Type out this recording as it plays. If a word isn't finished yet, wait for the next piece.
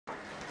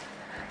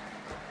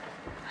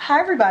Hi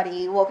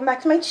everybody, welcome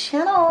back to my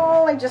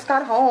channel. I just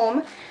got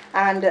home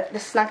and the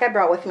snack I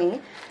brought with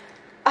me,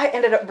 I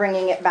ended up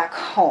bringing it back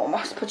home.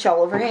 Let's put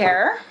y'all over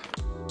here.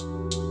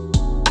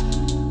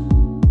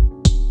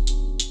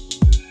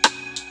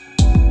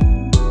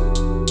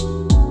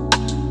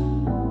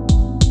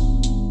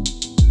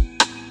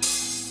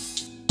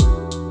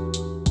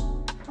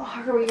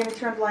 Oh, are we gonna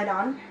turn the light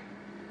on?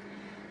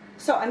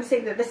 So I'm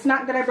saying that the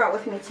snack that I brought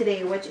with me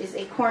today, which is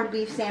a corned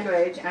beef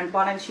sandwich and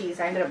bun and cheese,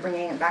 I ended up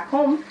bringing it back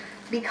home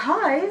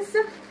because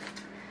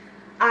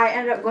I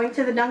ended up going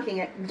to the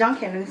Dunkin'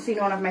 and seeing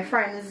one of my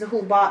friends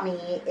who bought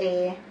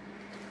me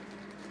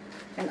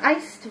an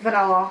iced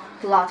vanilla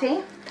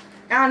latte,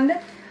 and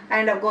I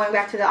ended up going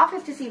back to the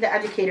office to see the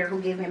educator who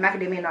gave me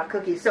macadamia nut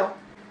cookies. So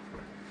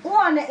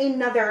on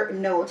another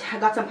note, I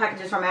got some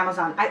packages from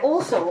Amazon. I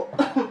also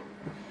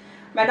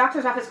my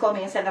doctor's office called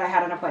me and said that I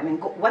had an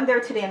appointment. Went there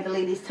today and the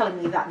lady's telling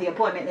me that the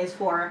appointment is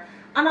for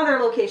another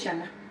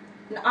location.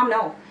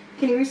 No.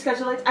 Can you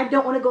reschedule it? I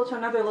don't want to go to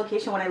another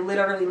location when I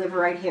literally live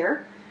right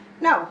here.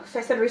 No. So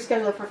I said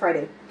reschedule it for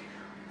Friday.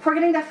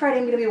 Forgetting that Friday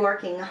I'm going to be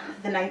working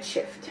the night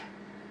shift.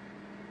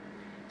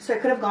 So I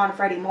could have gone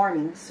Friday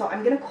morning. So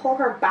I'm going to call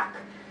her back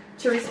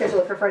to reschedule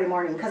it for Friday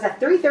morning. Because at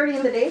 3:30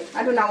 in the day,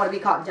 I do not want to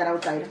be caught dead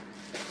outside.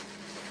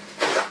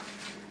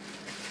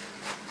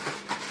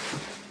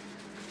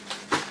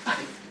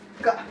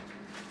 God.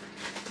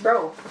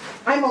 Bro,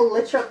 I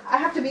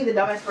have to be the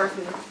dumbest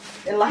person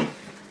in life.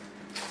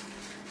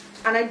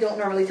 And I don't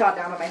normally talk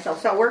down on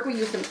myself. So at work we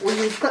use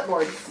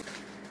clipboards.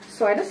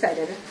 So I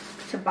decided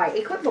to buy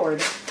a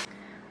clipboard.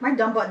 My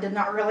dumb butt did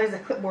not realize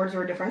that clipboards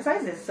were different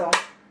sizes. So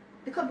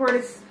the clipboard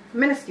is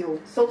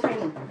minuscule, so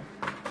tiny.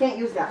 Can't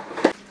use that.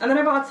 And then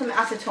I bought some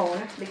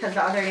acetone because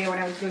the other day when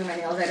I was doing my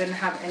nails I didn't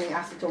have any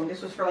acetone.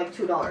 This was for like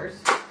 $2.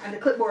 And the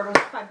clipboard was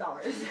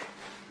 $5.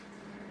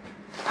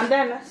 And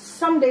then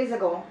some days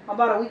ago,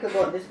 about a week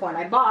ago at this point,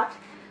 I bought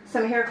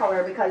some hair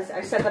color because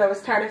I said that I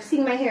was tired of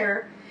seeing my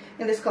hair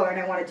in this color and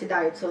I wanted to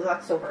dye it, so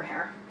that's over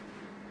here.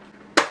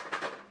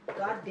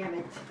 God damn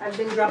it. I've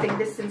been dropping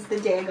this since the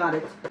day I got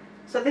it.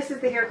 So this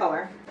is the hair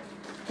color.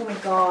 Oh my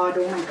god,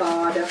 oh my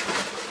god.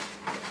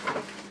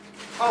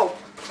 Oh.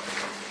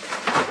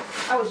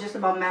 I was just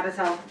about mad as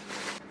hell.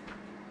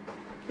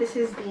 This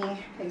is the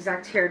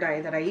exact hair dye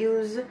that I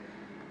use.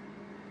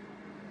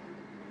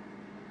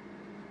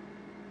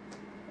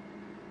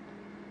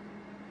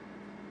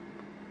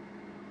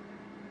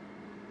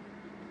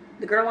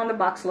 The girl on the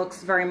box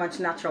looks very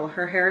much natural.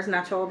 Her hair is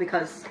natural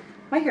because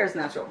my hair is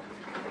natural.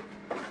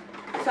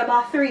 So I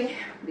bought 3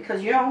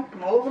 because, you know,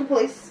 I'm all over the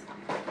place.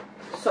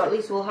 So at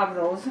least we'll have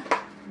those.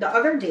 The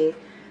other day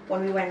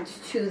when we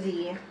went to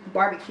the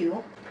barbecue,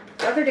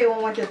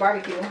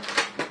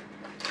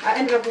 I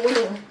ended up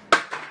winning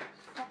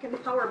fucking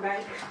power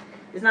bank.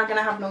 It's not going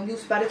to have no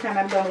use by the time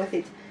I'm done with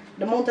it.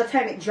 The amount of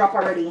time it dropped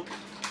already.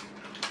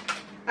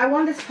 I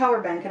won this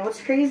power bank, and what's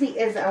crazy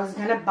is I was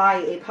going to buy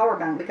a power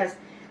bank because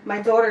my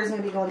daughter is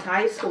going to be going to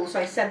high school, so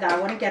I said that I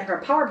want to get her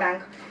a power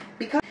bank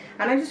because,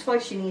 and I just feel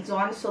like she needs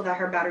one so that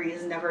her battery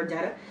is never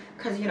dead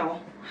because, you know,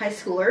 high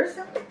schoolers.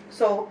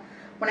 So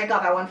when I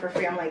got that one for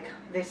free, I'm like,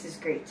 this is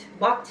great.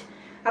 But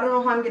I don't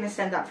know how I'm going to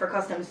send that for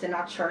customs to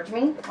not charge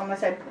me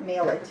unless I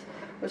mail it,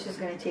 which is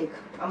going to take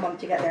a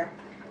month to get there.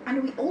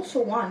 And we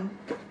also won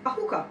a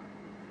hookah,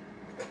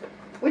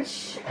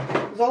 which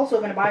was also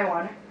going to buy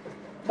one,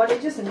 but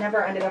it just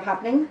never ended up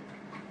happening.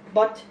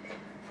 But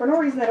for no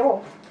reason at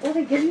all. Oh,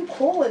 they give you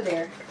coal in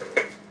there.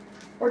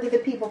 Or did the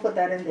people put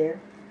that in there?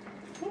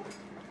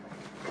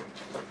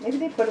 Maybe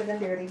they put it in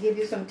there. They gave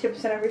you some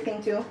tips and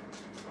everything too.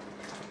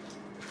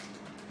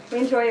 We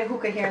enjoy a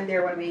hookah here and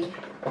there when we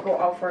go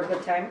out for a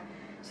good time.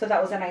 So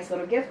that was a nice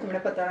little gift. I'm going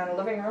to put that in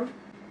the living room.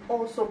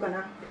 Also going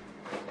to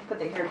put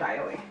the hair dye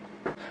away.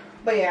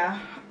 But yeah,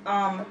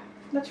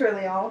 that's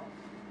really all.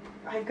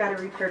 I've got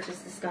to repurchase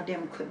this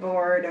goddamn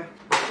clipboard.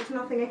 There's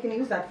nothing I can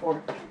use that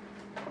for.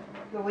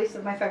 The waste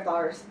of my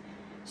 $5.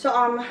 So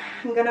I'm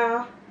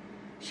gonna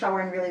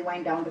shower and really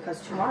wind down because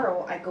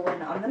tomorrow I go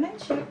in on the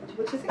night shift,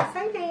 which is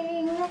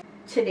exciting.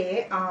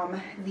 Today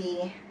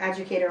the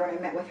educator, when I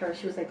met with her,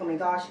 she was like, oh my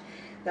gosh,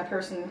 that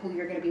person who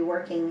you're gonna be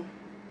working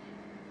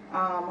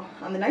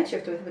on the night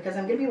shift with, because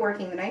I'm gonna be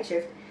working the night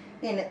shift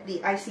in the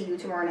ICU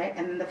tomorrow night,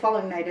 and then the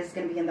following night is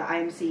gonna be in the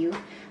IMCU.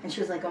 And she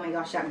was like, oh my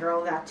gosh, that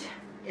girl that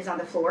is on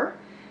the floor,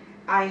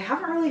 I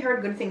haven't really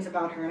heard good things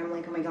about her. And I'm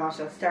like, oh my gosh,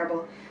 that's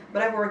terrible.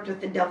 But I've worked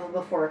with the devil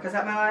before, because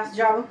at my last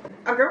job,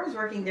 a girl was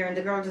working there and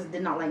the girl just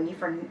did not like me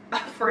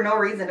for no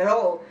reason at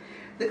all.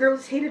 The girl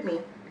just hated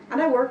me.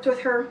 And I worked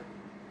with her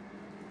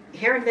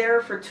here and there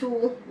for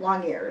 2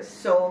 long years.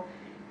 So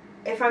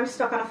if I'm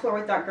stuck on a floor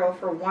with that girl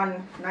for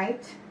 1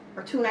 night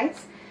or 2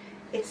 nights,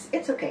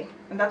 it's okay.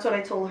 And that's what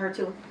I told her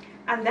too.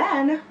 And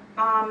then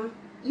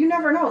you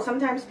never know.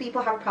 Sometimes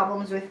people have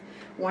problems with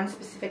one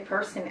specific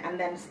person, and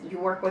then you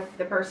work with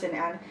the person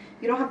and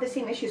you don't have the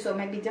same issue, so it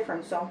might be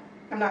different. So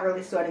I'm not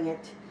really sweating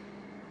it.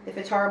 If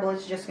it's horrible,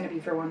 it's just going to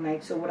be for 1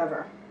 night, so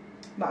whatever.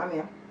 But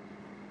yeah.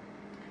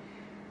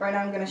 Right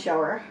now I'm going to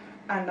shower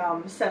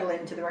and settle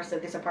into the rest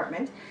of this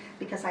apartment,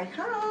 because I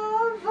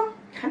have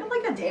kind of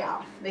like a day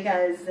off,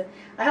 because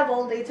I have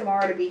all day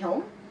tomorrow to be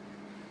home,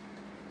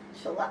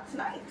 so that's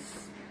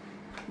nice.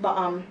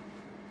 But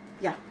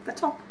yeah,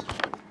 that's all.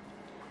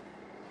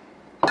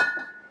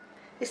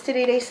 Is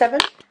today day 7?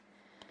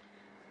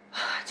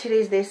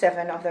 Today's day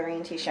 7 of the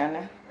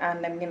orientation,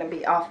 and I'm gonna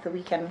be off the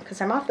weekend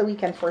because I'm off the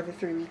weekend for the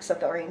 3 weeks of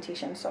the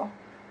orientation. So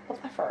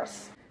what's that for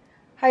us?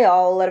 Hi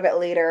y'all, a little bit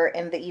later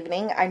in the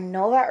evening. I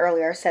know that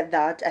earlier I said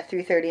that at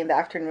 3:30 in the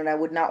afternoon I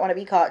would not want to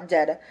be caught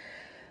dead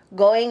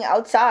going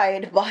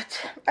outside,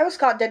 but I was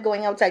caught dead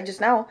going outside just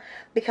now,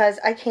 because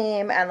I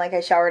came and like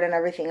I showered and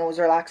everything and was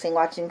relaxing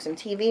watching some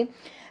TV, and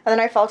then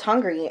I felt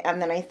hungry,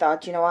 and then I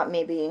thought, you know what,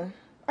 maybe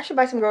I should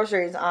buy some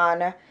groceries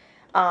on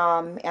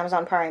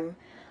Amazon Prime.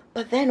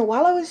 But then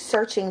while I was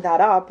searching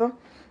that up,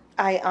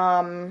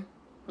 I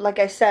like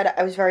I said,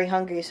 I was very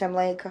hungry, so I'm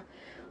like,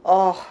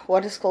 oh,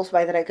 what is close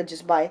by that I could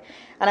just buy?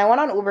 And I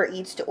went on Uber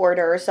Eats to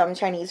order some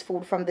Chinese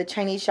food from the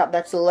Chinese shop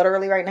that's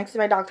literally right next to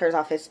my doctor's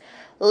office.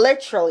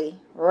 Literally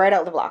right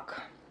out the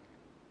block.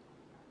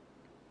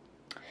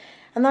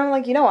 And then I'm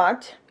like, you know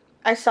what?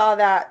 I saw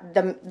that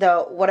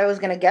the what I was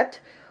going to get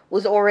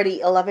was already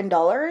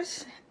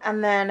 $11.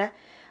 And then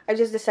I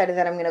just decided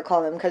that I'm going to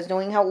call them, because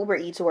knowing how Uber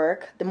Eats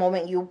work, the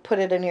moment you put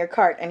it in your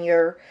cart and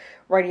you're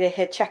ready to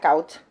hit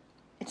checkout,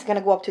 it's going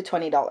to go up to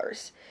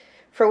 $20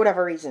 for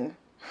whatever reason.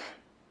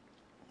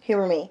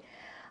 Humor me.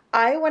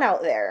 I went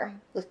out there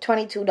with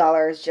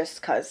 $22 just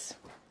because.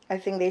 I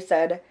think they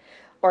said,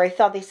 or I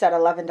thought they said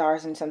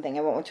 $11 and something.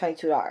 I went with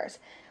 $22.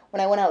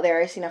 When I went out there,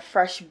 I seen a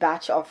fresh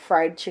batch of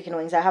fried chicken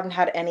wings. I haven't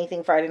had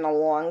anything fried in a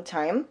long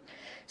time.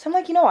 So I'm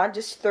like, you know what,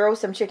 just throw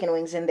some chicken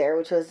wings in there,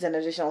 which was an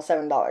additional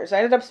 $7. I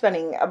ended up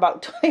spending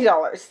about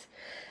 $20.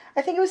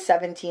 I think it was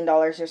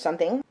 $17 or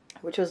something,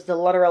 which was the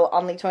literal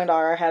only $20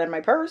 I had in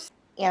my purse.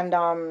 And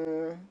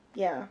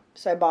yeah,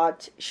 so I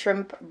bought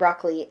shrimp,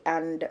 broccoli,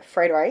 and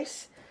fried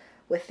rice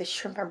with the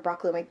shrimp and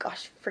broccoli. Oh my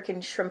gosh,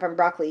 freaking shrimp and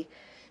broccoli.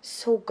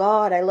 So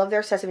good. I love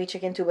their sesame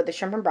chicken too, but the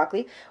shrimp and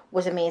broccoli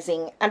was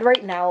amazing. And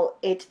right now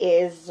it's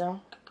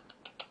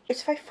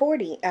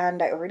 5:40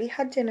 and I already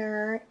had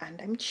dinner and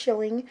I'm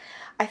chilling.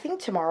 I think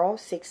tomorrow,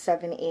 6,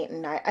 7, 8,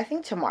 and 9. I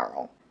think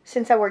tomorrow,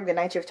 since I work the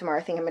night shift tomorrow,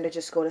 I think I'm going to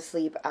just go to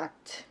sleep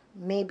at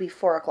maybe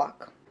 4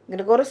 o'clock. I'm going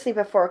to go to sleep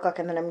at 4 o'clock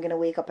and then I'm going to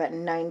wake up at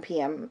 9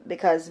 p.m.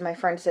 because my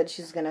friend said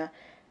she's going to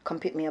come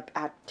pick me up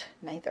at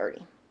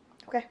 9:30.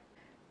 Okay?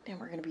 Then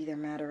we're going to be there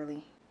mad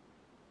early.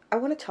 I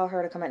want to tell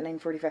her to come at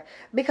 9:45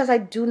 because I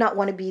do not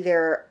want to be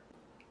there.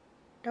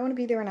 Do I want to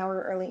be there an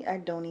hour early? I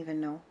don't even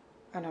know.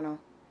 I don't know.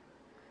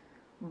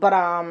 But,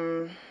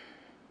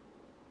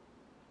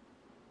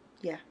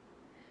 yeah.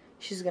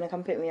 She's going to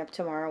come pick me up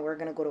tomorrow. We're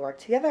going to go to work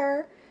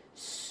together.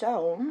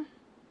 So,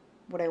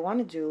 what I want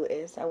to do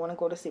is I want to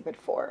go to sleep at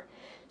 4.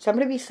 So, I'm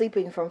going to be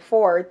sleeping from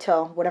 4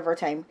 till whatever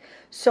time.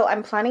 So,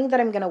 I'm planning that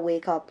I'm going to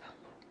wake up,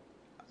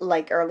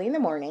 like, early in the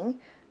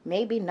morning.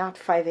 Maybe not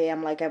 5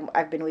 a.m. like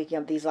I've been waking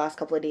up these last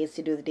couple of days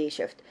to do the day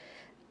shift.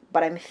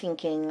 But I'm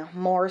thinking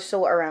more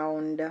so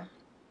around, I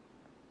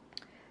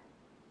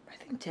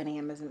think 10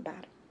 a.m. isn't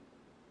bad.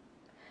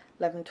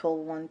 11, 12,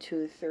 1,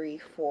 2, 3,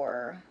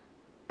 4.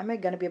 Am I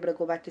going to be able to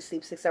go back to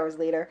sleep 6 hours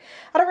later?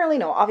 I don't really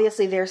know.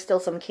 Obviously, there's still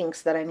some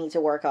kinks that I need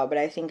to work out, but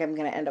I think I'm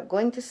going to end up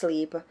going to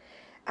sleep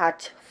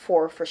at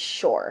 4 for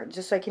sure,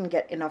 just so I can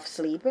get enough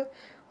sleep.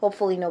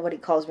 Hopefully, nobody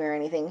calls me or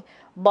anything,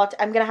 but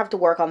I'm going to have to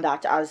work on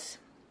that as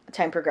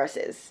time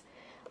progresses.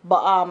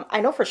 But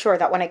I know for sure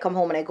that when I come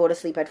home and I go to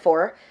sleep at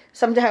 4,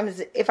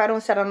 sometimes if I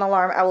don't set an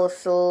alarm, I will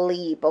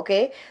sleep,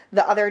 okay?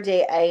 The other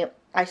day,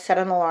 I set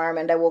an alarm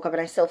and I woke up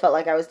and I still felt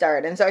like I was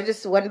tired. And so I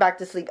just went back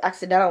to sleep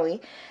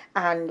accidentally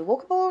and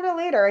woke up a little bit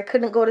later. I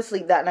couldn't go to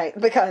sleep that night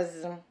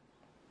because I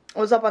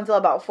was up until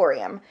about 4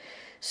 a.m.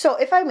 So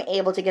if I'm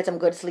able to get some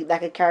good sleep that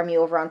could carry me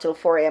over until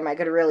 4 a.m., I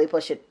could really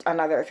push it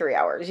another 3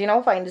 hours. You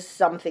know, find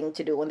something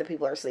to do when the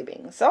people are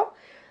sleeping. So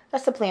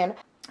that's the plan.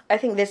 I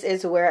think this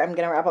is where I'm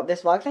going to wrap up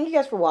this vlog. Thank you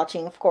guys for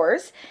watching, of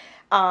course.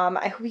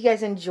 I hope you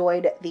guys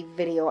enjoyed the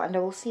video and I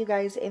will see you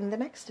guys in the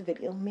next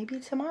video. Maybe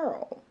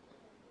tomorrow.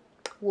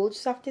 We'll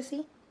just have to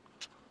see.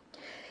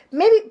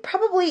 Maybe,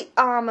 probably,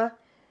 yeah,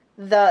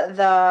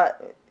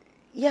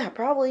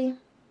 probably,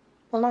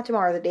 well, not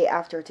tomorrow, the day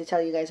after, to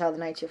tell you guys how the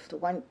night shift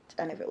went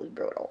and if it was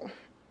brutal.